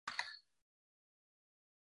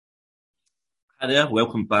Hi there,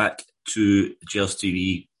 welcome back to Gers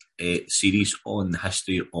TV series on the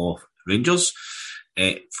history of Rangers.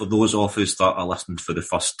 For those of us that are listening for the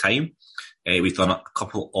first time, we've done a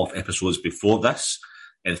couple of episodes before this.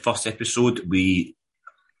 In the first episode, we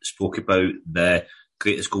spoke about the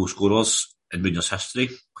greatest goal scorers in Rangers history,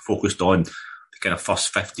 focused on the kind of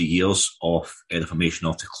first 50 years of the formation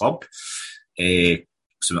of the club.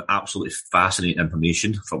 Some absolutely fascinating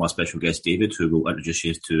information from our special guest David, who we'll introduce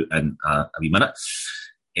you to in a wee minute.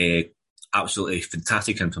 Absolutely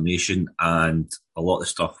fantastic information, and a lot of the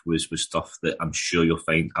stuff was stuff that I'm sure you'll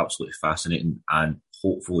find absolutely fascinating, and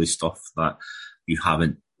hopefully stuff that you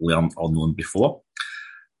haven't learned or known before.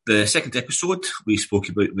 The second episode, we spoke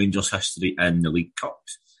about Rangers history in the League Cup.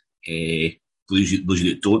 Those of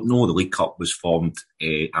you that don't know, the League Cup was formed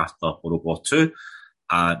after World War II,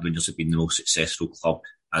 and Rangers have been the most successful club,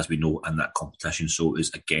 as we know, in that competition. So it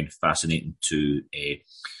was, again, fascinating to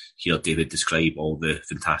hear David describe all the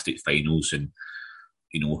fantastic finals and,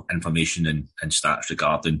 information and stats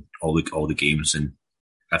regarding all the games and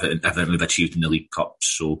everything we've achieved in the League Cup.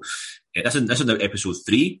 So this is now episode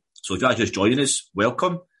 3. So if you are just joining us,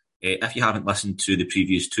 welcome. If you haven't listened to the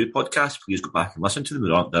previous 2 podcasts, please go back and listen to them.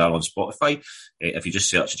 They are on Spotify. If you just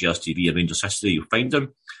search Gers TV and Rangers History, you'll find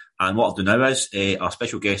them. And what I'll do now is, our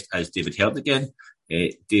special guest is David Herd again.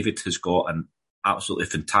 David has got an absolutely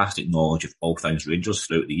fantastic knowledge of all things Rangers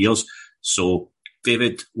throughout the years. So,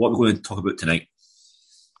 David, what are we going to talk about tonight?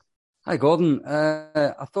 Hi, Gordon.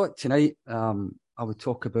 I thought tonight I would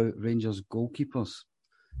talk about Rangers goalkeepers.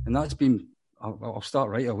 And that's been, I'll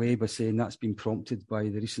start right away by saying that's been prompted by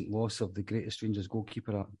the recent loss of the greatest Rangers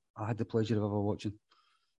goalkeeper I had the pleasure of ever watching,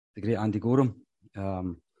 the great Andy Goram,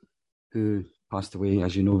 who passed away,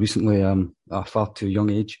 as you know, recently at a far too young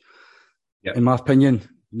age. Yep. In my opinion,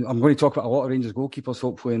 I'm going to talk about a lot of Rangers goalkeepers,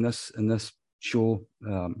 hopefully, in this show.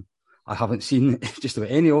 I haven't seen just about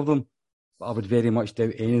any of them, but I would very much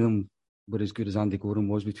doubt any of them were as good as Andy Goram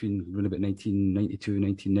was between around about 1992 and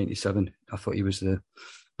 1997. I thought he was not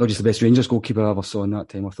just the best Rangers goalkeeper I ever saw in that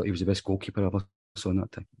time, I thought he was the best goalkeeper I ever saw in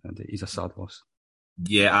that time. And he's a sad loss.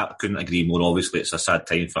 Yeah, I couldn't agree more. Obviously, it's a sad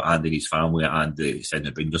time for Andy and his family and the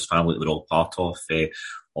extended Rangers family that we're all part of.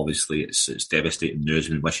 Obviously, it's devastating news,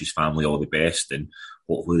 and we wish his family all the best, and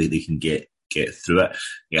hopefully they can get through it.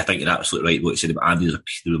 Yeah, I think you're absolutely right. What you said about Andy,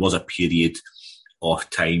 there was a period of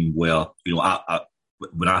time where,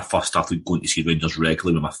 when I first started going to see Rangers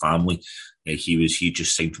regularly with my family, he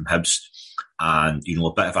just signed from Hibs, and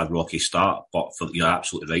a bit of a rocky start. But you're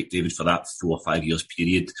absolutely right, David. For that 4 or 5 years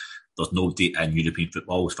period, there's nobody in European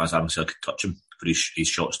football, as far as I'm concerned, could touch him for his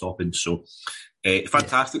shot stopping. So,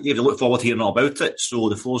 fantastic, David. I look forward to hearing all about it. So,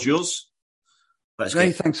 the floor's yours.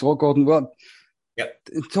 Thanks a lot, Gordon. Well, yep.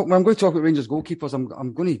 I'm going to talk about Rangers goalkeepers.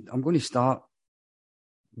 I'm going to start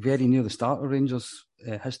very near the start of Rangers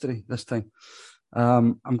history this time.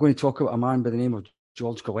 I'm going to talk about a man by the name of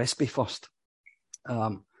George Gillespie first.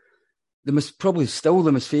 Probably still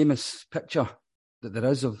the most famous picture that there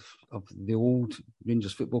is of the old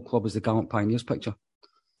Rangers Football Club is the Gallant Pioneers picture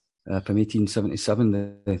from 1877,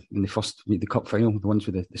 when they first made the cup final, the ones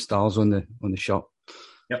with the stars on the shirt.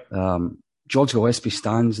 Yep. George Gillespie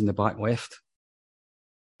stands in the back left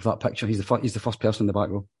of that picture. He's the first person in the back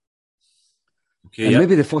row. Okay, and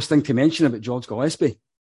maybe the first thing to mention about George Gillespie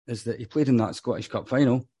is that he played in that Scottish Cup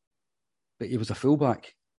final, but he was a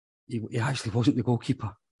fullback. He actually wasn't the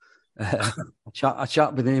goalkeeper. A chap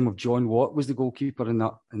by the name of John Watt was the goalkeeper in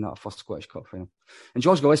that first Scottish Cup final. And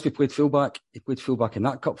George Gillespie played fullback. He played fullback in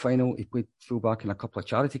that cup final. He played fullback in a couple of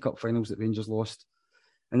charity cup finals that Rangers lost.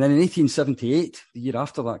 And then in 1878, the year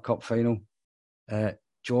after that cup final,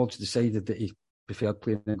 George decided that he preferred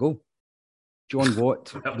playing in goal. John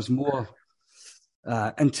Watt was more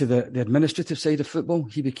into the administrative side of football.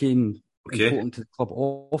 He became important to the club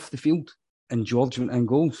off the field, and George went in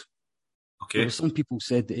goals. Okay. Some people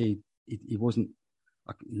said that he wasn't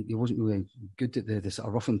really good at the sort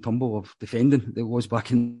of rough and tumble of defending that was back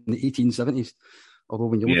in the 1870s. Although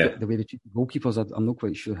when you look at the way they treat goalkeepers, I'm not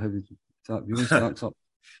quite sure how that really stacks up.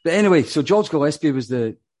 But anyway, so George Gillespie was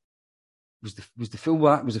the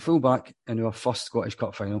fullback in our first Scottish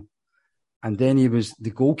Cup final, and then he was the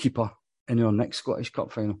goalkeeper in our next Scottish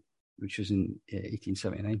Cup final, which was in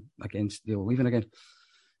 1879 against Dale Leaving again.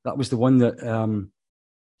 That was the one that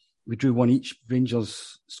we drew one each.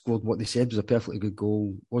 Rangers scored what they said was a perfectly good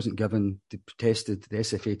goal, wasn't given. They protested. The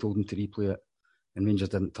SFA told them to replay it, and Rangers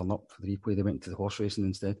didn't turn up for the replay. They went to the horse racing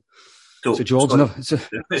instead. So George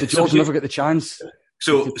never got the chance.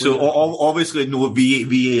 So obviously no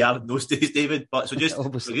VAR in those days, David. But so just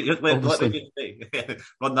let me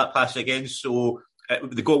run that past again. So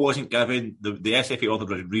The goal wasn't given. The SFA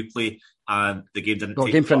ordered a replay, and the game didn't.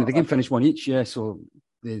 The game finished 1-1, yeah. So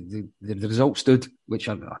the result stood, which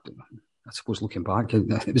I suppose looking back,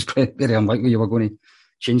 it was very unlikely you were going to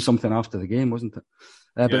change something after the game, wasn't it?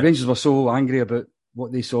 But Rangers were so angry about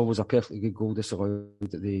what they saw was a perfectly good goal disallowed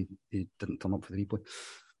that they didn't turn up for the replay.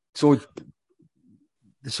 So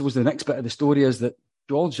this was the next bit of the story, is that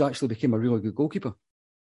George actually became a really good goalkeeper.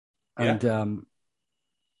 And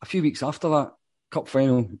a few weeks after that cup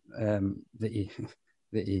final that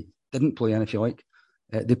he didn't play in, if you like,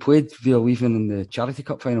 they played via leaving in the Charity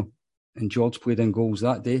Cup final, and George played in goals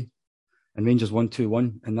that day, and Rangers won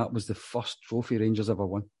 2-1, and that was the first trophy Rangers ever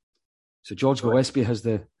won. So George Gillespie has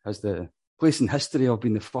the place in history of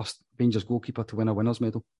being the first Rangers goalkeeper to win a winners'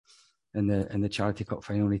 medal in the Charity Cup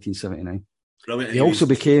final in 1879. Brilliant. He also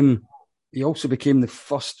became the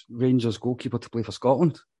first Rangers goalkeeper to play for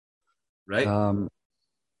Scotland. Right.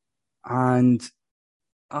 And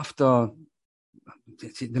after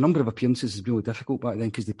the number of appearances is really difficult back then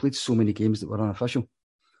because they played so many games that were unofficial.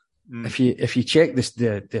 If you check this,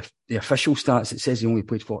 the official stats, it says he only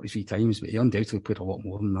played 43 times, but he undoubtedly played a lot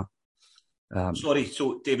more than that. Sorry,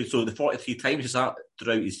 so David, so the 43 times, is that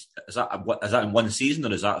throughout is that in one season,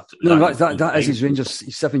 or is that? That is his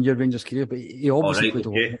 7-year Rangers career, but he obviously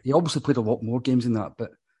played a lot more games than that.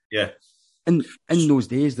 But in those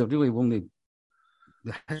days, there really only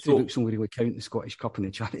the history books only really count the Scottish Cup and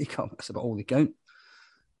the Charity Cup. That's about all they count.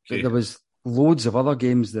 But there was loads of other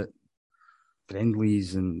games, that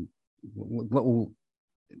friendlies and little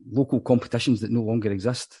local competitions that no longer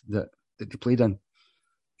exist that they played in.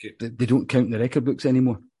 They don't count in the record books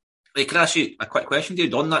anymore. Like, can I ask you a quick question,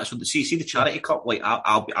 David, on that? So, see the Charity Cup. Like,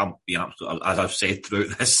 I'll be absolute, as I've said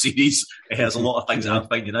throughout this series, there's a lot of things that I'm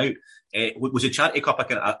finding out. Was the Charity Cup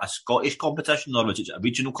a Scottish competition, or was it a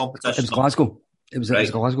regional competition? It was Glasgow. It was a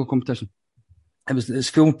Glasgow competition. It was his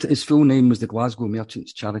full name was the Glasgow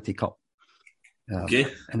Merchants Charity Cup. And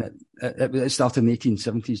it started in the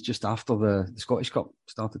 1870s, just after the Scottish Cup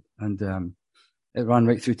started, and it ran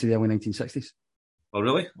right through to the early 1960s. Oh,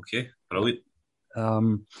 really? Okay, brilliant.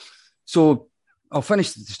 So I'll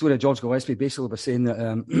finish the story of George Gillespie basically by saying that,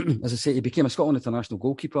 as I say, he became a Scotland international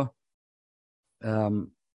goalkeeper.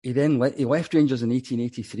 He left Rangers in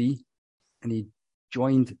 1883, and he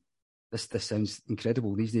joined. This sounds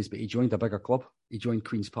incredible these days, but he joined a bigger club. He joined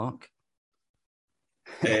Queen's Park.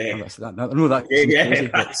 I know that crazy.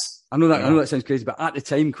 I know that sounds crazy, but at the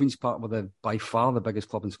time, Queen's Park were by far the biggest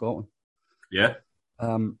club in Scotland. Yeah.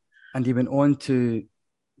 And he went on to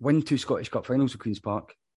win 2 Scottish Cup finals with Queen's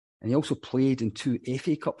Park, and he also played in 2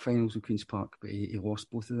 FA Cup finals with Queen's Park, but he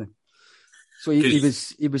lost both of them. So he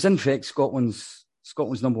was in fact Scotland's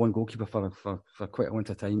number one goalkeeper for quite a long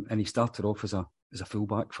time, and he started off as a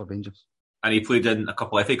fullback for Rangers. And he played in a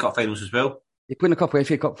couple of FA Cup finals as well. He played in a couple of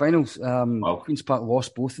FA Cup finals. Queen's Park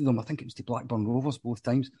lost both of them. I think it was to Blackburn Rovers both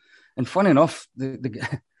times. And funny enough,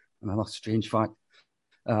 another strange fact.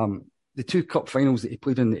 The 2 cup finals that he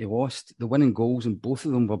played in that he lost, the winning goals in both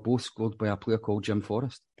of them were both scored by a player called Jim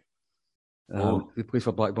Forrest. Who plays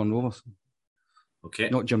for Blackburn Rovers. Okay.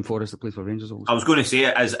 Not Jim Forrest, that plays for Rangers. I was going to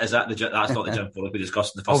say, is that that's not the Jim Forrest we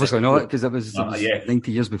discussed in the first Obviously not, because it was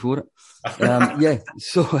 90 years before it.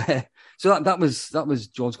 So that was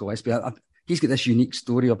George Gillespie. He's got this unique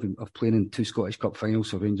story of playing in 2 Scottish Cup finals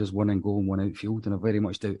for Rangers, 1 in goal and 1 outfield, and I very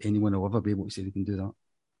much doubt anyone will ever be able to say they can do that.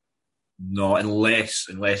 No, unless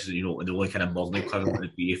the only kind of modern equivalent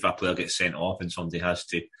would be if a player gets sent off and somebody has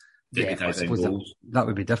to deputise goals. That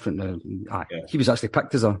would be different. He was actually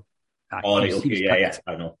picked as a. I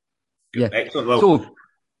know. Yeah, excellent. Well, so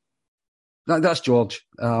that's George.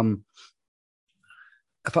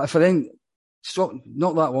 If I then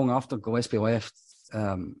not that long after Gillespie left,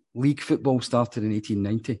 league football started in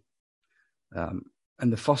 1890,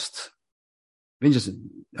 and the first. Rangers,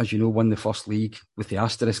 as you know, won the first league with the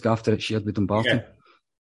asterisk after it, shared with Dumbarton.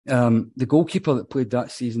 Yeah. The goalkeeper that played that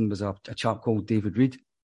season was a chap called David Reid.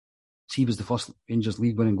 He was the first Rangers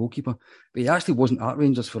league winning goalkeeper, but he actually wasn't at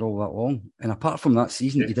Rangers for all that long. And apart from that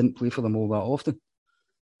season, he didn't play for them all that often.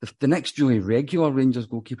 The next really regular Rangers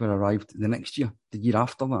goalkeeper arrived the next year, the year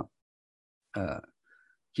after that.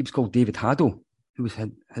 He was called David Haddo, who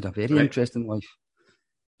had a very interesting life.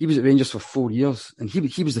 He was at Rangers for 4 years, and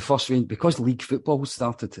he was the first Rangers, because league football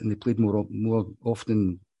started and they played more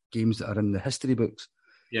often games that are in the history books.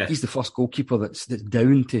 Yeah. He's the first goalkeeper that's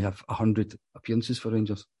down to have 100 appearances for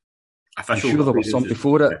Rangers. Official, I'm sure there were some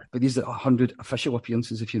before it, but these are 100 official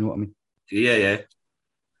appearances, if you know what I mean. Yeah.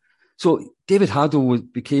 So David Haddo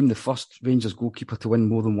became the first Rangers goalkeeper to win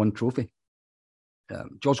more than 1 trophy.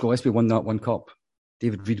 George Gillespie won that 1 cup.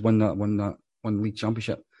 David Reid won that 1 league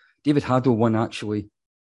championship. David Haddo won actually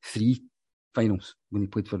 3 finals when he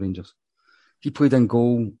played for Rangers. He played in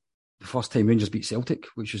goal the first time Rangers beat Celtic,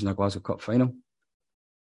 which was in a Glasgow Cup final.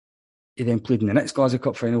 He then played in the next Glasgow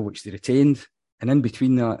Cup final, which they retained. And in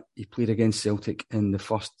between that, he played against Celtic in the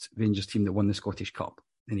first Rangers team that won the Scottish Cup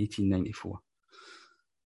in 1894.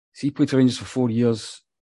 So he played for Rangers for 4 years.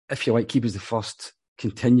 If you like, he was the first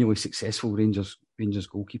continually successful Rangers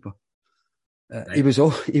goalkeeper. Right. He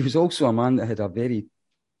was also a man that had a very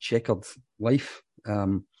checkered life.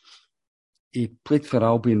 He played for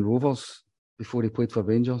Albion Rovers before he played for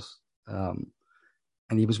Rangers. And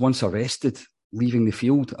he was once arrested leaving the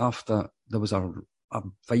field after there was a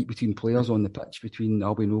fight between players on the pitch between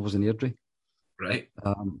Albion Rovers and Airdrie. Right.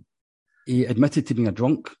 He admitted to being a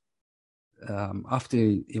drunk. After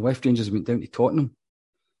he left Rangers and went down to Tottenham,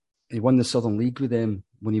 he won the Southern League with them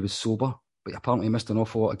when he was sober, but apparently he missed an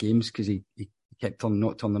awful lot of games because he kept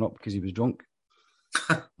not turning up because he was drunk.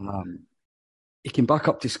 He came back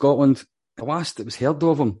up to Scotland. The last that was heard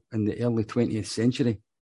of him in the early 20th century,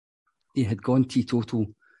 he had gone teetotal,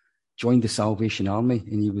 joined the Salvation Army,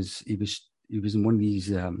 and he was in one of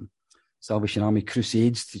these Salvation Army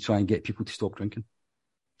crusades to try and get people to stop drinking.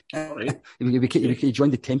 Right. He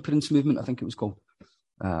joined the temperance movement, I think it was called,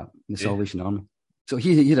 in the Salvation Army. So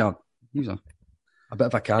he was a bit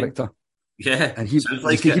of a character. Yeah, and he was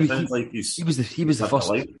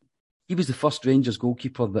the first Rangers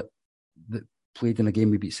goalkeeper that played in a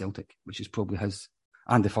game we beat Celtic, which is probably his,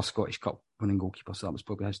 and the first Scottish Cup winning goalkeeper. So that was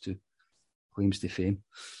probably his 2 claims to fame.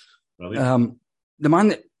 The man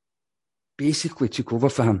that basically took over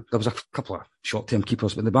for him, there was a couple of short-term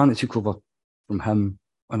keepers, but the man that took over from him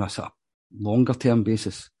on a sort of longer-term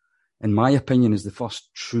basis, in my opinion, is the first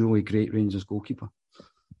truly great Rangers goalkeeper.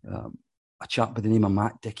 A chap by the name of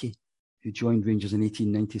Matt Dickey, who joined Rangers in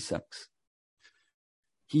 1896.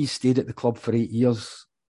 He stayed at the club for 8 years,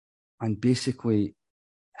 and basically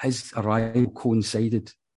his arrival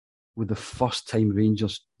coincided with the first time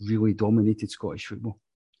Rangers really dominated Scottish football.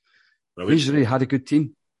 Rangers really had a good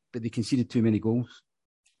team, but they conceded too many goals.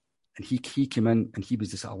 And he came in, and he was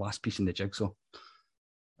the sort of last piece in the jigsaw.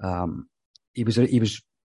 He was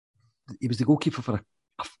the goalkeeper for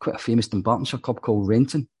quite a famous Dunbartonshire club called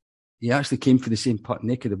Renton. He actually came from the same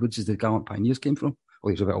neck of the woods as the Gallant Pioneers came from. Well,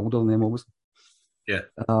 he was a bit older than them, obviously. Yeah.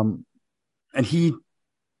 And he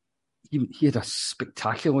had a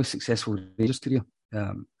spectacularly successful Rangers career.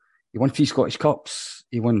 He won 3 Scottish Cups.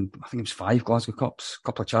 He won, I think it was 5 Glasgow Cups, a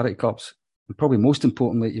couple of charity cups, and probably most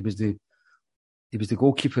importantly, he was the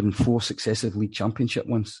goalkeeper in 4 successive league championship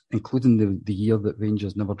wins, including the year that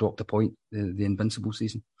Rangers never dropped a point, the invincible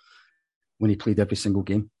season, when he played every single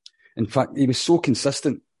game. In fact, he was so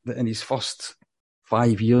consistent that in his first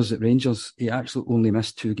 5 years at Rangers, he actually only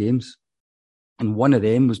missed 2 games. And one of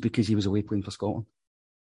them was because he was away playing for Scotland.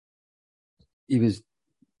 He was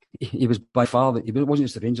by far, he wasn't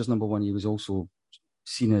just the Rangers number 1, he was also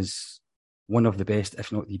seen as one of the best,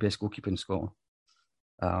 if not the best goalkeeper in Scotland.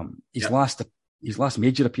 His last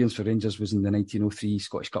major appearance for Rangers was in the 1903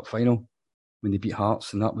 Scottish Cup final when they beat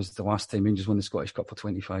Hearts, and that was the last time Rangers won the Scottish Cup for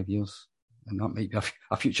 25 years. And that might be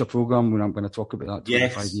a future programme when I'm going to talk about that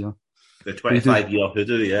 25-year. The 25-year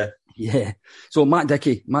hoodoo, yeah. Yeah. So Matt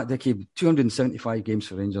Dickey, 275 games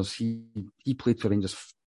for Rangers. He played for Rangers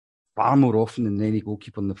far more often than any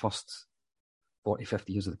goalkeeper in the first 40,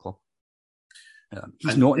 50 years of the club.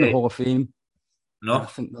 He's not in the Hall of Fame. No. I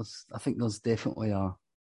think there's definitely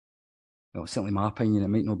certainly my opinion, it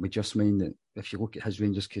might not be just mine, that if you look at his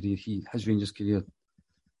Rangers career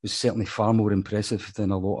was certainly far more impressive than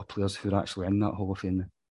a lot of players who are actually in that Hall of Fame.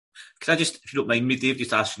 Can I just, if you don't mind me, Dave,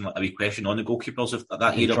 just asking a wee question on the goalkeepers of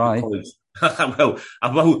that era? Try. I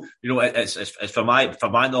will. You know, it's for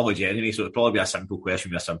my knowledge anyway, so it'll probably be a simple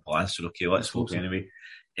question with a simple answer. Okay, let's hope anyway.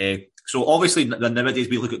 So obviously nowadays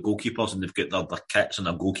we look at goalkeepers and they've got their kits and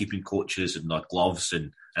their goalkeeping coaches and their gloves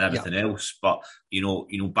and everything else. But you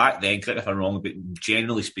know, back then, correct me if I'm wrong, but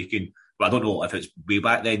generally speaking, but I don't know if it's way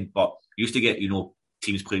back then, but you used to get,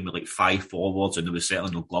 teams playing with like 5 forwards and there was certainly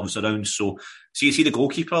no gloves around. So you see the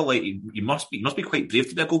goalkeeper, like you must be quite brave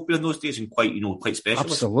to be a goalkeeper in those days and quite special.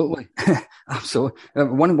 Absolutely. Absolutely.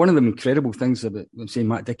 One of the incredible things about saying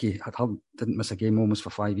Matt Dickey didn't miss a game almost for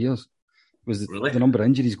 5 years was the number of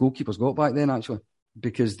injuries goalkeepers got back then, actually,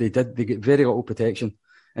 because they get very little protection.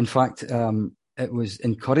 In fact, it was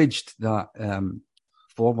encouraged that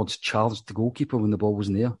forwards charged the goalkeeper when the ball was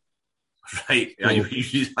in the air. Right,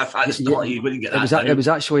 you wouldn't get that. It was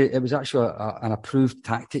actually an approved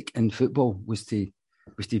tactic in football was to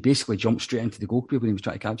basically jump straight into the goalkeeper when he was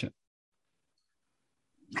trying to catch it.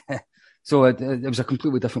 So it was a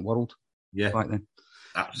completely different world back then.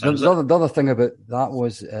 The other thing about that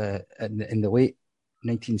was in the late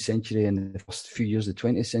 19th century and the first few years of the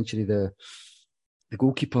 20th century, the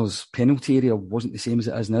goalkeeper's penalty area wasn't the same as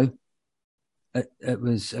it is now. It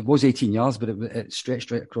was 18 yards, but it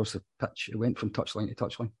stretched right across the pitch. It went from touchline to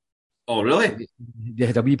touchline. Oh, really? So they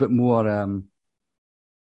had a wee bit more. The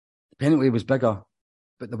penalty was bigger,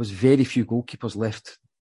 but there was very few goalkeepers left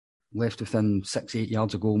within 6-8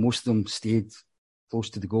 yards of goal. Most of them stayed close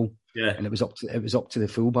to the goal. Yeah, and it was up to the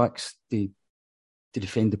fullbacks to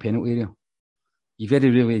defend the penalty area. You very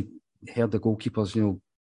rarely heard the goalkeepers,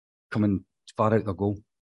 coming far out their goal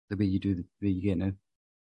the way you get now.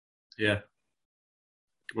 Yeah.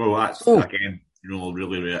 Well, that's again,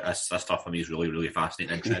 really that stuff for me is really, really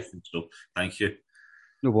fascinating and interesting. So, thank you.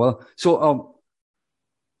 No bother. So,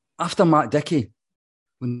 after Matt Dickey,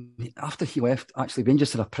 after he left, actually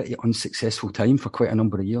Rangers had a pretty unsuccessful time for quite a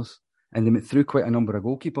number of years, and they went through quite a number of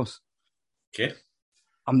goalkeepers. Okay.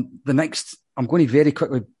 I'm going to very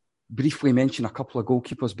quickly, briefly mention a couple of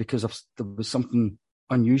goalkeepers because there was something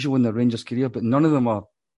unusual in their Rangers career, but none of them are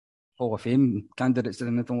Hall of Fame candidates or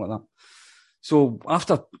anything like that. So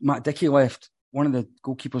after Matt Dickey left, one of the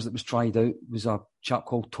goalkeepers that was tried out was a chap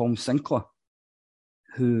called Tom Sinclair,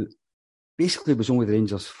 who basically was only the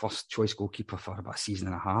Rangers' first choice goalkeeper for about a season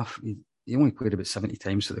and a half. He only played about 70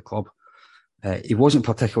 times for the club. He wasn't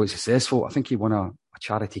particularly successful. I think he won a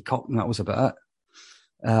charity cup, and that was about it.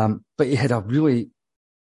 But he had a really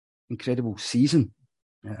incredible season.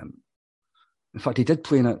 In fact, he did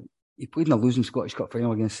play he played in a losing Scottish Cup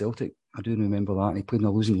final against Celtic. I do remember that. And he played in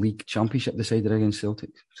a losing league championship decided against Celtic.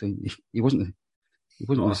 So he wasn't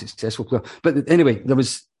a successful player. But anyway, it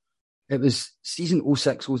was season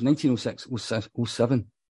 1906-07.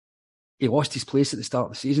 He lost his place at the start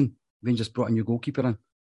of the season. Rangers brought a new goalkeeper in.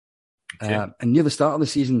 Okay. And near the start of the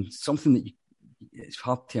season, something that it's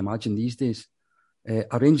hard to imagine these days,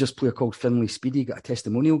 a Rangers player called Finlay Speedy got a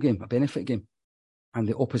testimonial game, a benefit game, and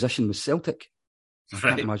the opposition was Celtic. I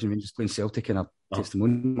can't imagine Rangers playing Celtic in a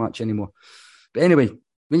testimonial match anymore. But anyway,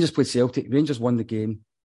 Rangers played Celtic. Rangers won the game.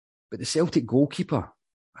 But the Celtic goalkeeper,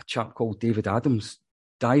 a chap called David Adams,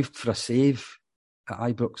 dived for a save at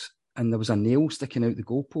Ibrox, and there was a nail sticking out the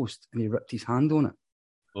goalpost, and he ripped his hand on it.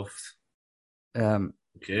 Oof.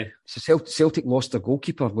 Okay. So Celtic lost their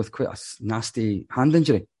goalkeeper with quite a nasty hand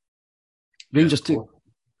injury. Rangers took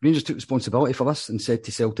responsibility for this and said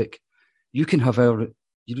to Celtic, "You can have to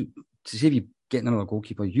save you getting another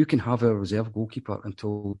goalkeeper. You can have our reserve goalkeeper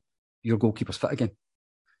until your goalkeeper's fit again."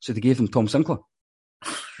 So they gave them Tom Sinclair.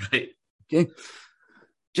 Right. Okay.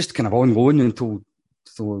 Just kind of on loan until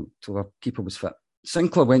our keeper was fit.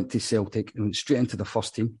 Sinclair went to Celtic and went straight into the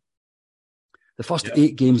first team. The first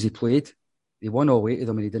 8 games he played, they won all 8 of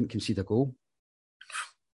them and he didn't concede a goal.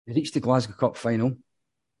 They reached the Glasgow Cup final.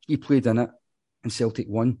 He played in it and Celtic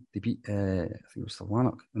won. They beat, I think it was the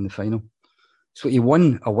Lanark in the final. So he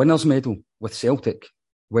won a winner's medal with Celtic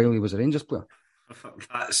while he was a Rangers player.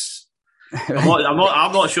 That's... I'm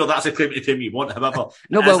not sure that's a claim to fame you want, however.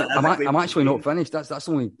 No, well, I'm actually not finished. That's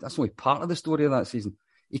only part of the story of that season.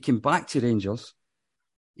 He came back to Rangers.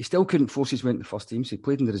 He still couldn't force his way into the first team, so he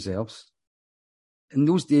played in the reserves. In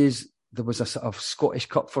those days, there was a sort of Scottish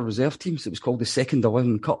Cup for reserve teams. It was called the Second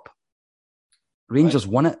 11 Cup. Rangers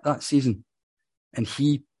won it that season, and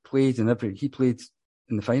he played in the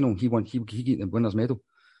final. He won. He got the winner's medal.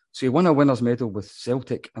 So he won a winner's medal with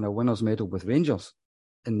Celtic and a winner's medal with Rangers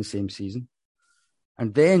in the same season.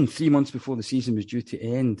 And then 3 months before the season was due to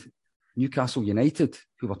end, Newcastle United,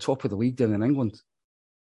 who were top of the league down in England,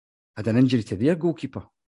 had an injury to their goalkeeper,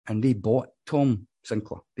 and they bought Tom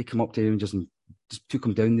Sinclair. They came up to Rangers and just took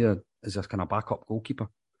him down there as a kind of backup goalkeeper.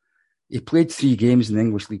 He played 3 games in the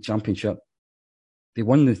English League Championship. They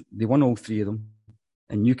won all 3 of them,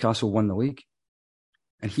 and Newcastle won the league.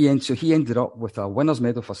 And he ended up with a winner's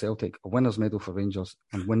medal for Celtic, a winner's medal for Rangers,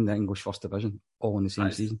 and win the English First Division all in the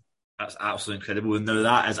same season. That's absolutely incredible. And now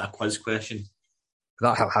that is a quiz question.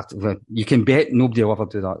 You can bet nobody will ever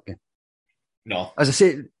do that again. No. As I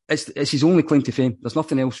say, it's his only claim to fame. There's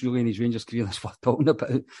nothing else really in his Rangers career that's worth talking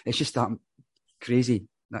about. It's just that crazy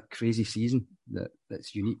season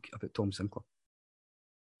that's unique about Tom Sinclair.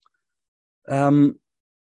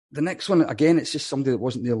 The next one, again, it's just somebody that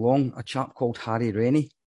wasn't there long, a chap called Harry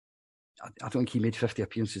Rennie. I don't think he made 50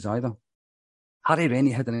 appearances either. Harry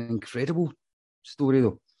Rennie had an incredible story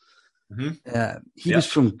though. Mm-hmm. He was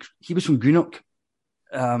from Greenock.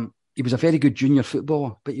 He was a very good junior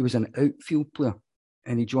footballer, but he was an outfield player,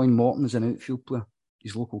 and he joined Morton as an outfield player,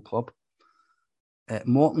 his local club.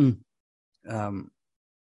 Morton only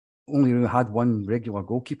really had one regular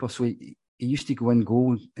goalkeeper, so he used to go in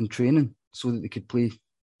goal in training so that they could play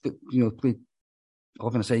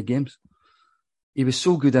 11-a-side games. He was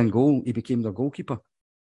so good in goal, he became their goalkeeper.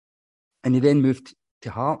 And he then moved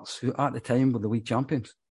to Hearts, who at the time were the league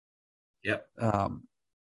champions. Yep.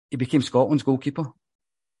 He became Scotland's goalkeeper.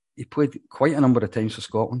 He played quite a number of times for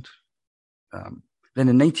Scotland. Then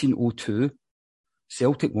in 1902,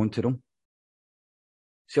 Celtic wanted him.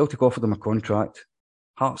 Celtic offered him a contract.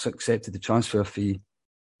 Hearts accepted the transfer fee,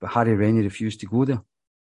 but Harry Rennie refused to go there.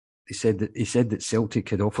 He said that Celtic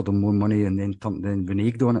had offered him more money and then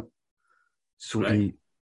reneged on it.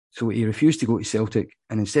 So he refused to go to Celtic,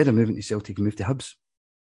 and instead of moving to Celtic, he moved to Hibs.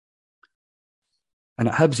 And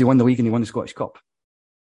at Hibs, he won the league and he won the Scottish Cup.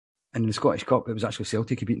 And in the Scottish Cup, it was actually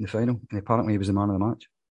Celtic he beat in the final, and apparently he was the man of the match.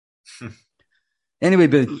 Anyway,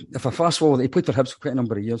 but if I fast forward, he played for Hibs for quite a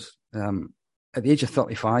number of years. At the age of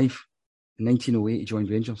 35, in 1908, he joined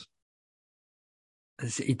Rangers.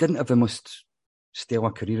 He didn't have the most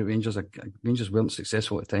stellar career at Rangers. Rangers weren't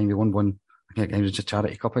successful at the time. He won one, I think it was a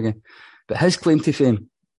Charity Cup again. But his claim to fame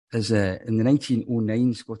is in the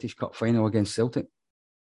 1909 Scottish Cup final against Celtic.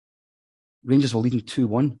 Rangers were leading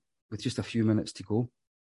 2-1 with just a few minutes to go.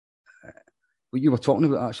 What you were talking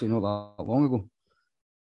about actually not that long ago.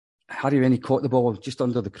 Harry Rennie caught the ball just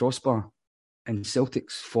under the crossbar, and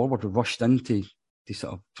Celtic's forward rushed in to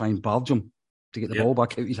sort of try and barge him to get the ball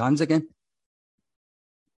back out his hands again.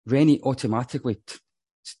 Rennie automatically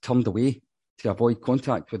turned away to avoid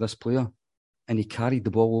contact with this player, and he carried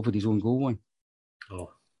the ball over his own goal line.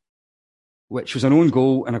 Oh. Which was an own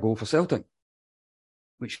goal and a goal for Celtic,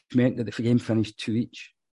 which meant that the game finished 2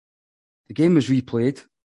 each. The game was replayed.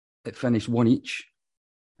 It finished 1 each.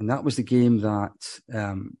 And that was the game that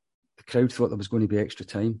the crowd thought there was going to be extra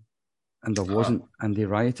time, and there wasn't, and they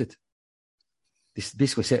rioted. They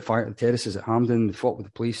basically set fire to the terraces at Hampden, they fought with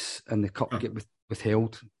the police, and the cup get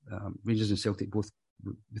withheld. Rangers and Celtic both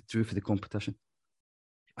withdrew for the competition.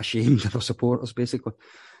 Ashamed of their supporters, basically.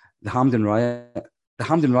 The Hampden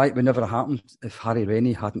riot would never have happened if Harry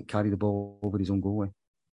Rennie hadn't carried the ball over his own goal line.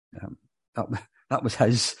 That was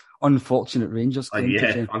his unfortunate Rangers claim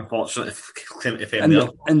to fame. Unfortunate claim to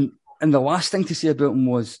fame. And the last thing to say about him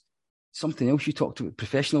was something else you talked about,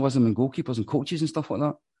 professionalism and goalkeepers and coaches and stuff like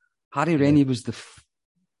that. Harry Rennie was the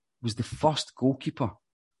first goalkeeper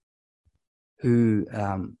who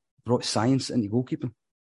brought science into goalkeeping.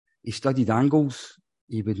 He studied angles.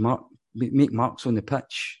 He would make marks on the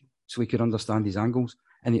pitch so he could understand his angles.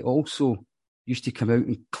 And he also used to come out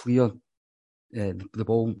and clear the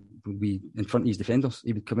ball would be in front of his defenders.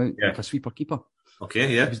 He would come out like a sweeper keeper.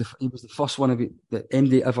 Okay, yeah. He was the first one of it that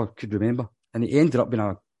MD ever could remember. And he ended up being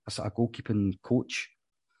a sort of goalkeeping coach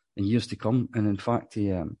in years to come. And in fact, I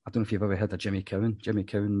don't know if you've ever heard of Jimmy Cowan. Jimmy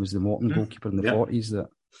Cowan was the Morton goalkeeper in the 40s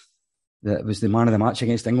that was the man of the match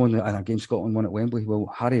against England and against Scotland won at Wembley.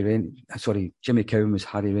 Well, Jimmy Cowan was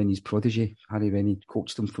Harry Rennie's protege. Harry Rennie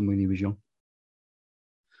coached him from when he was young.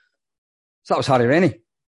 So that was Harry Rennie.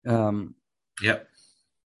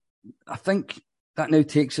 I think that now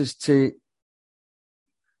takes us to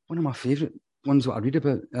one of my favourite ones that I read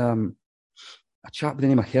about. A chap by the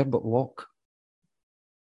name of Herbert Locke,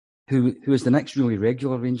 who is the next really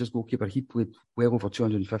regular Rangers goalkeeper. He played well over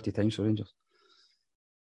 250 times for Rangers.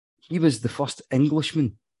 He was the first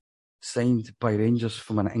Englishman signed by Rangers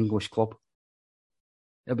from an English club.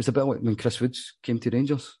 It was a bit like when Chris Woods came to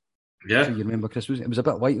Rangers. Yeah. So you remember Chris Woods? It was a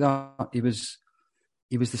bit like that. He was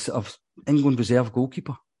the sort of England reserve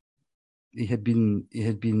goalkeeper. He had been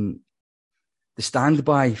the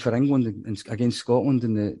standby for England against Scotland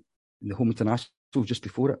in the home international just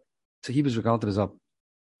before it. So he was regarded as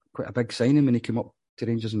quite a big signing when he came up to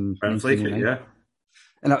Rangers in 1909. Yeah.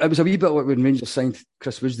 And it was a wee bit like when Rangers signed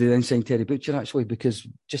Chris Woods, they then signed Terry Butcher, actually, because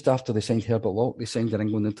just after they signed Herbert Locke, they signed an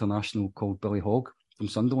England international called Billy Hogg from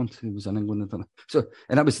Sunderland, who was an England international. So,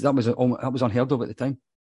 and that was unheard of at the time.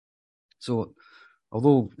 So,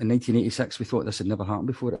 although in 1986 we thought this had never happened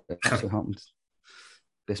before, it actually happened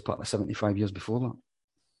best part of 75 years before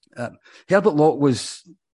that. Herbert Locke was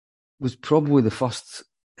probably the first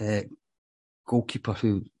goalkeeper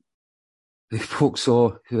who the folk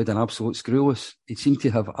saw who had an absolute screwless. He seemed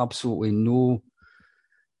to have absolutely no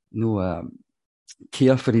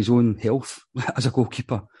care for his own health as a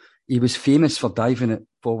goalkeeper. He was famous for diving at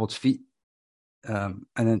forwards' feet,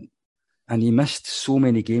 and he missed so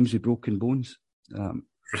many games with broken bones.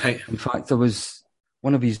 Right. In fact, there was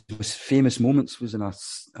one of his most famous moments was in a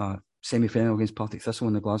semi-final against Partick Thistle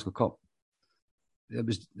in the Glasgow Cup. There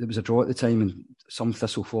was a draw at the time, and some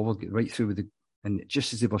Thistle forward got right through and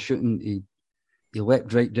just as they were shooting, he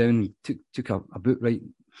leapt right down and took a boot right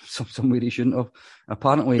somewhere he shouldn't have.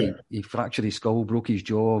 Apparently, he fractured his skull, broke his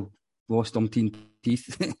jaw, lost umpteen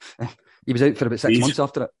teeth. He was out for about 6 months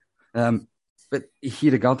after it. But he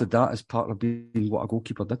regarded that as part of being what a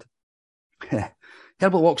goalkeeper did.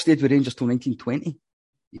 Herbert Locke stayed with Rangers till 1920.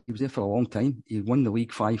 He was there for a long time. He won the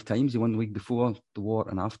league 5 times. He won the league before the war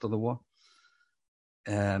and after the war.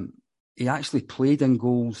 He actually played in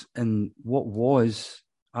goals in what was,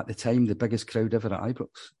 at the time, the biggest crowd ever at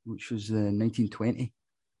Ibrox, which was 1920,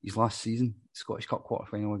 his last season, Scottish Cup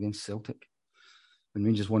quarter-final against Celtic, when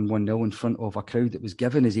Rangers won 1-0 in front of a crowd that was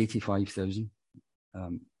given as 85,000,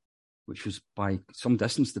 which was by some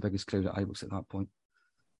distance the biggest crowd at Ibrox at that point.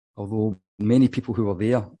 Although many people who were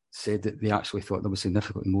there said that they actually thought there was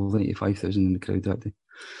significantly more than 85,000 in the crowd that day.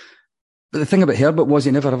 But the thing about Herbert was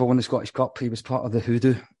he never ever won the Scottish Cup. He was part of the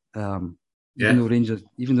hoodoo. Even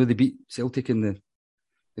though they beat Celtic in the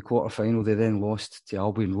quarter-final, they then lost to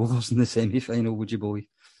Albion Rovers in the semi-final, would you believe?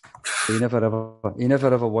 So he never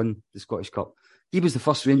ever won the Scottish Cup. He was the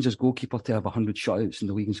first Rangers goalkeeper to have 100 shutouts in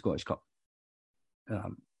the league and Scottish Cup.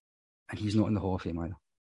 And he's not in the Hall of Fame either.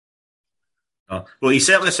 Well, he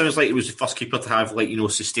certainly sounds like he was the first keeper to have,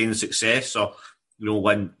 sustained success. So,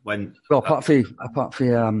 when apart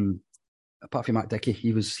from Matt Dickey,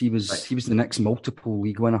 he was the next multiple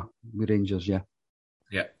league winner with Rangers. Yeah.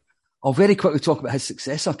 I'll very quickly talk about his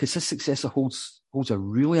successor, because his successor holds a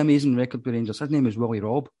really amazing record with Rangers. His name is Willie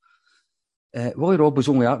Robb. Willie Robb was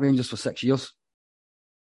only at Rangers for 6 years,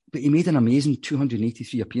 but he made an amazing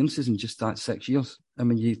 283 appearances in just that 6 years. I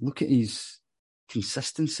mean, you look at his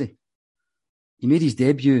consistency. He made his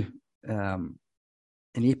debut in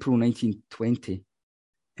April 1920,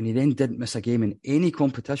 and he then didn't miss a game in any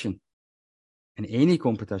competition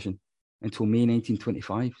until May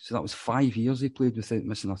 1925. So that was 5 years he played without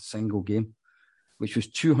missing a single game, which was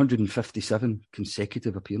 257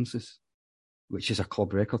 consecutive appearances, which is a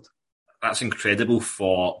club record. That's incredible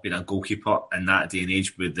for being a goalkeeper in that day and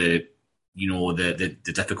age with the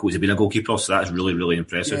difficulties of being a goalkeeper. So that's really, really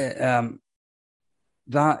impressive. Yeah,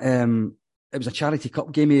 it was a charity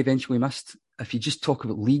cup game he eventually missed. If you just talk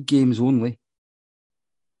about league games only,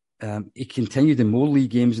 he continued in more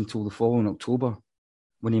league games until the following October,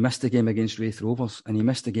 when he missed a game against Raith Rovers. And he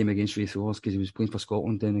missed a game against Raith Rovers because he was playing for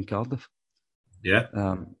Scotland down in Cardiff. Yeah.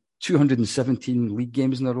 217 league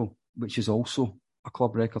games in a row, which is also a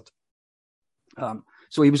club record.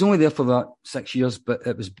 So he was only there for that 6 years, but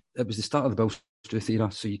it was the start of the Bill Struth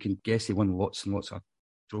era, so you can guess he won lots and lots of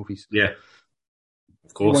trophies. Yeah.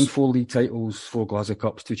 Of course. He won 4 league titles, 4 Glasgow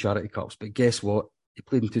Cups, 2 charity cups. But guess what? He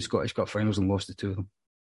played in 2 Scottish Cup finals and lost the 2 of them.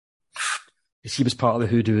 Because he was part of the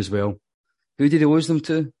hoodoo as well. Who did he lose them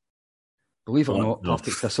to? Believe it or not,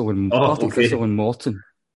 Partick Thistle and Morton.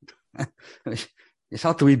 It's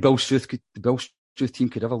hard to believe the Bill Struth team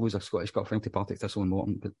could ever lose a Scottish Cup final to Partick Thistle and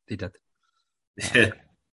Morton, but they did. Yeah.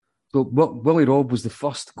 So Willie Robb was the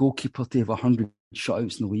first goalkeeper to have 100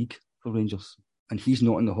 shutouts in the league for Rangers, and he's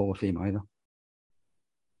not in the Hall of Fame either.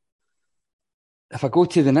 If I go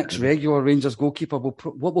to the next regular Rangers goalkeeper,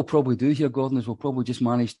 what we'll probably do here, Gordon, is we'll probably just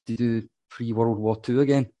manage to do pre-World War II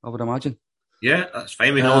again, I would imagine. Yeah, that's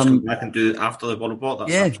fine. We can always come back and do it after the World War.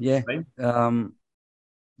 That's fine.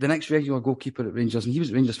 The next regular goalkeeper at Rangers, and he was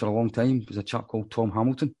at Rangers for a long time, was a chap called Tom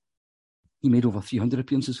Hamilton. He made over 300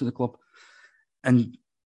 appearances for the club. And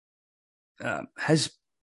his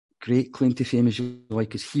great claim to fame, as you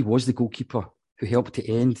like, is he was the goalkeeper who helped to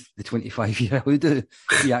end the 25-year hoodoo.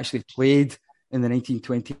 He actually played in the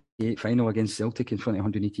 1928 final against Celtic in front of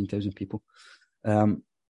 118,000 people. For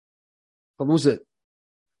those that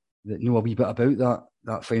know a wee bit about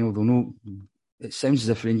that final, they'll know it sounds as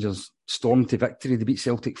if Rangers stormed to victory. They beat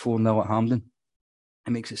Celtic 4-0 at Hampden.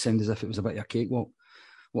 It makes it sound as if it was a bit of a cakewalk.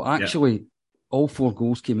 Well, actually, all 4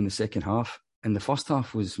 goals came in the second half, and the first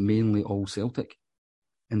half was mainly all Celtic.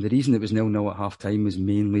 And the reason it was 0-0 at half-time was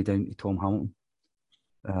mainly down to Tom Hamilton.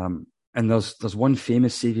 And there's one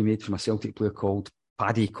famous save he made from a Celtic player called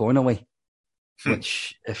Paddy Connolly,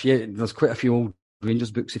 which there's quite a few old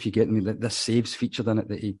Rangers books, if you get them, that this save's featured in it,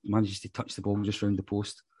 that he manages to touch the ball just round the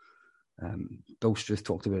post. Bill Struth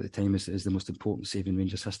talked about at the time as the most important save in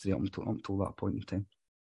Rangers history up until that point in time.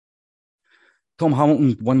 Tom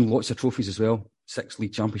Hamilton won lots of trophies as well. 6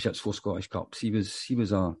 league championships, 4 Scottish Cups. He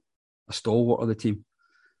was a stalwart of the team.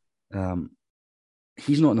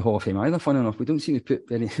 He's not in the Hall of Fame either, funny enough. We don't seem to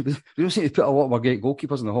put a lot of our great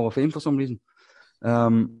goalkeepers in the Hall of Fame for some reason.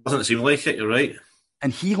 Doesn't seem like it, you're right.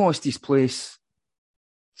 And he lost his place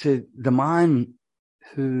to the man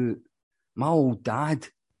who my old dad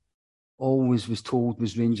always was told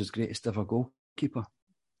was Rangers' greatest ever goalkeeper.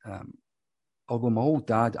 Although my old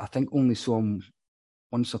dad, I think, only saw him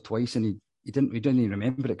once or twice, and he didn't even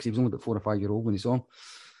remember it because he was only about 4 or 5 years old when he saw him.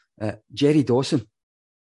 Jerry Dawson.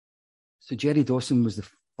 So Jerry Dawson was the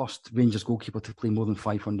first Rangers goalkeeper to play more than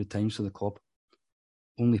 500 times for the club.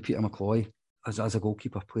 only Peter McCloy, as a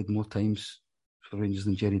goalkeeper, played more times for Rangers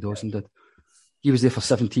than Jerry Dawson did. He was there for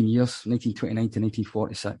 17 years, 1929 to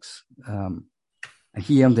 1946. And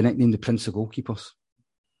he earned the nickname the Prince of Goalkeepers.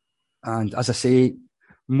 And as I say,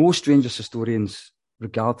 most Rangers historians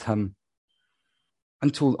regard him,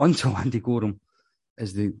 until Andy Goram,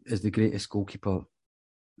 as the greatest goalkeeper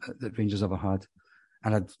that Rangers ever had.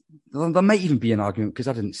 And there might even be an argument, because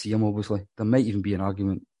I didn't see him, obviously, there might even be an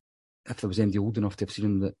argument, if there was anybody old enough to have seen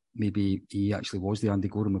him, that maybe he actually was the Andy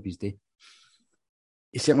Goram of his day.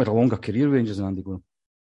 He certainly had a longer career at Rangers than Andy Goram.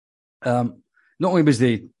 Not only was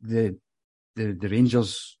the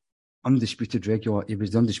Rangers undisputed regular, he was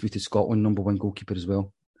the undisputed Scotland number one goalkeeper as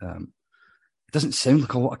well. It doesn't sound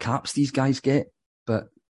like a lot of caps these guys get, but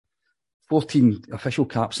 14 official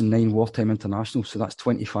caps and 9 wartime internationals, so that's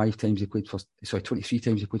 23 times he played for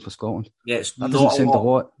Scotland. Yeah, it's that not doesn't sound a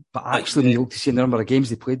lot, but actually, when you look to see the number of games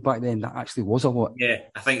they played back then, that actually was a lot. Yeah,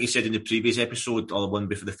 I think he said in the previous episode, or the one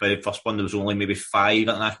before the very first one, there was only maybe 5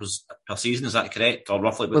 internationals per season. Is that correct, or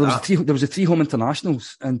roughly about that? There was the 3 home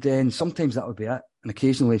internationals, and then sometimes that would be it, and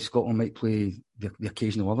occasionally Scotland might play the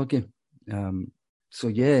occasional other game.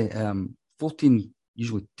 14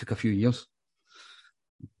 usually took a few years.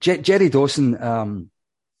 Jerry Dawson,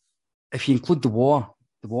 if you include the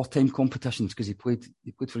wartime competitions, because he played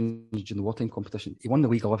for Rangers in the wartime competition, he won the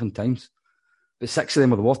league 11 times, but 6 of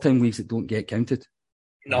them are the wartime leagues that don't get counted.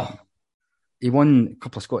 No. He won a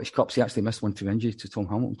couple of Scottish Cups. He actually missed one through injury to Tom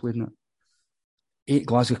Hamilton played in it. 8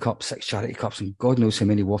 Glasgow Cups, 6 Charity Cups, and God knows how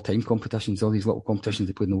many wartime competitions, all these little competitions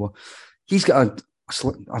they played in the war. He's got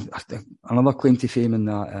another claim to fame in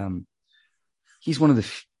that he's one of the,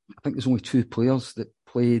 I think there's only 2 players that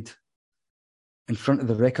played in front of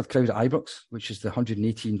the record crowd at Ibrox, which is the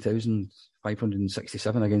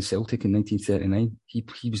 118,567 against Celtic in 1939. He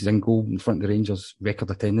was in goal in front of the Rangers'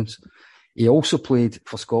 record attendance. He also played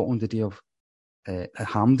for Scotland the day of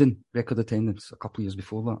Hampden record attendance a couple of years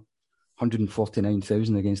before that,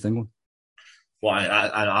 149,000 against England. Well,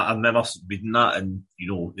 I remember reading that in,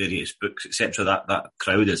 various books, etc. That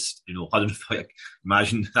crowd is, 100.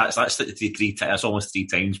 Imagine that's that's almost 3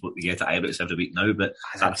 times what we get at Ibrox every week now. But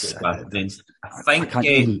that's I think,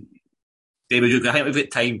 David, I think we've got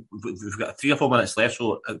time. We've got 3 or 4 minutes left,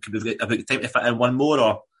 so have we got time to fit in one more,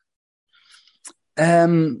 or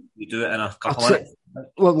we do it in a couple of minutes?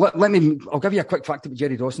 Well, I'll give you a quick fact about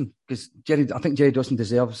Jerry Dawson, because I think Jerry Dawson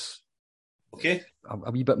deserves a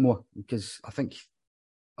wee bit more, because I think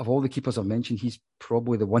of all the keepers I've mentioned, he's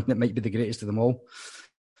probably the one that might be the greatest of them all.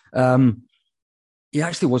 He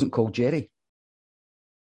actually wasn't called Jerry.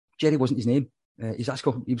 Jerry wasn't his name. He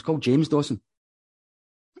was called James Dawson.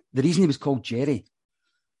 The reason he was called Jerry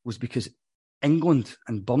was because England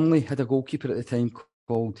and Burnley had a goalkeeper at the time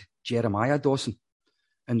called Jeremiah Dawson,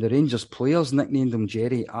 and the Rangers players nicknamed him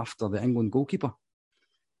Jerry after the England goalkeeper.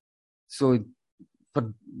 So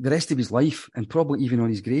for the rest of his life, and probably even on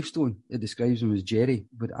his gravestone, it describes him as Jerry,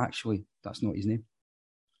 but actually that's not his name.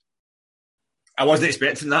 I wasn't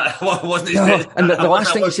expecting that. And the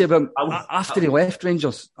last thing to say about him, after he left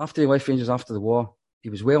Rangers after the war, he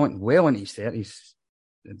was well into his 30s,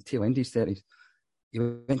 at the tail end of his 30s. He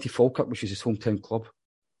went to Falkirk, which was his hometown club,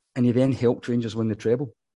 and he then helped Rangers win the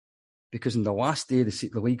treble, because in the last day of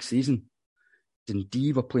the league season,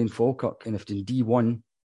 Dundee were playing Falkirk, and if Dundee won,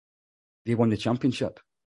 they won the championship.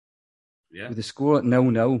 Yeah. With the score at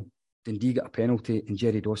 0-0, Dundee got a penalty and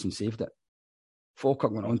Jerry Dawson saved it.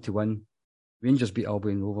 Falkirk went on to win. Rangers beat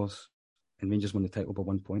Albion Rovers, and Rangers won the title by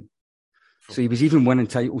 1 point. So he was even winning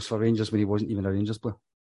titles for Rangers when he wasn't even a Rangers player.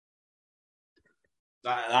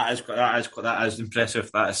 That is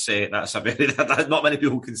impressive. That's not many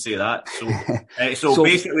people can say that. So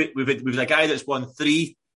basically, we've a guy that's won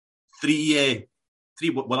three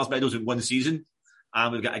winners' medals in one season,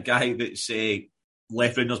 and we've got a guy that's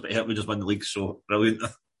left Rangers but helped Rangers win the league. So brilliant.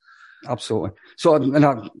 Absolutely. So in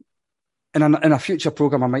a future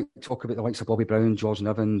programme, I might talk about the likes of Bobby Brown, George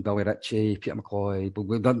Niven, Billy Ritchie, Peter McCloy. But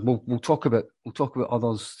we'll talk about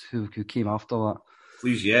others who came after that.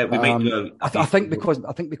 Please, yeah, we might do. I think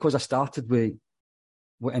because I started with,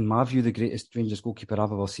 in my view, the greatest Rangers goalkeeper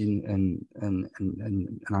I've ever seen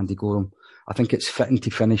in Andy Goram. I think it's fitting to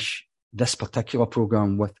finish this particular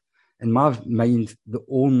programme with, in my mind, the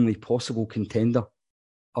only possible contender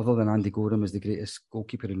other than Andy Goram as the greatest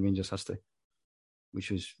goalkeeper in Rangers history, which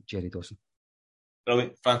was Jerry Dawson.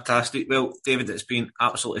 Brilliant, fantastic. Well, David, it's been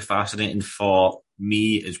absolutely fascinating for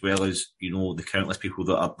me, as well as the countless people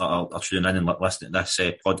that are tuning in and listening to this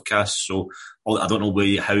podcast. So I don't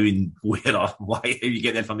know how and where or why how you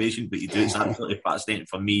get the information, but you do. It's absolutely fascinating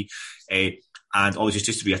for me. And obviously,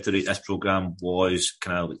 just to reiterate, this programme was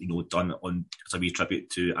kind of, done on as a wee tribute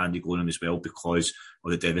to Andy Goram as well because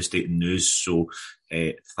of the devastating news. So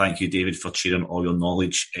thank you, David, for sharing all your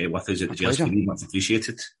knowledge with us at the Gers. Much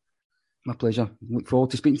appreciated. My pleasure. Look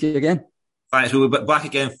forward to speaking to you again. Thanks. We'll be back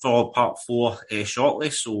again for part 4 shortly,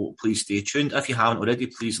 so please stay tuned. If you haven't already,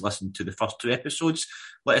 please listen to the first 2 episodes.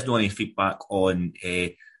 Let us know any feedback on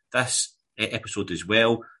this episode as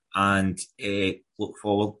well, and look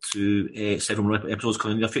forward to several more episodes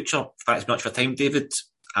coming in the future. Thanks very much for your time, David,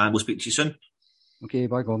 and we'll speak to you soon. Okay,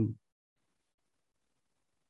 bye, Gordon.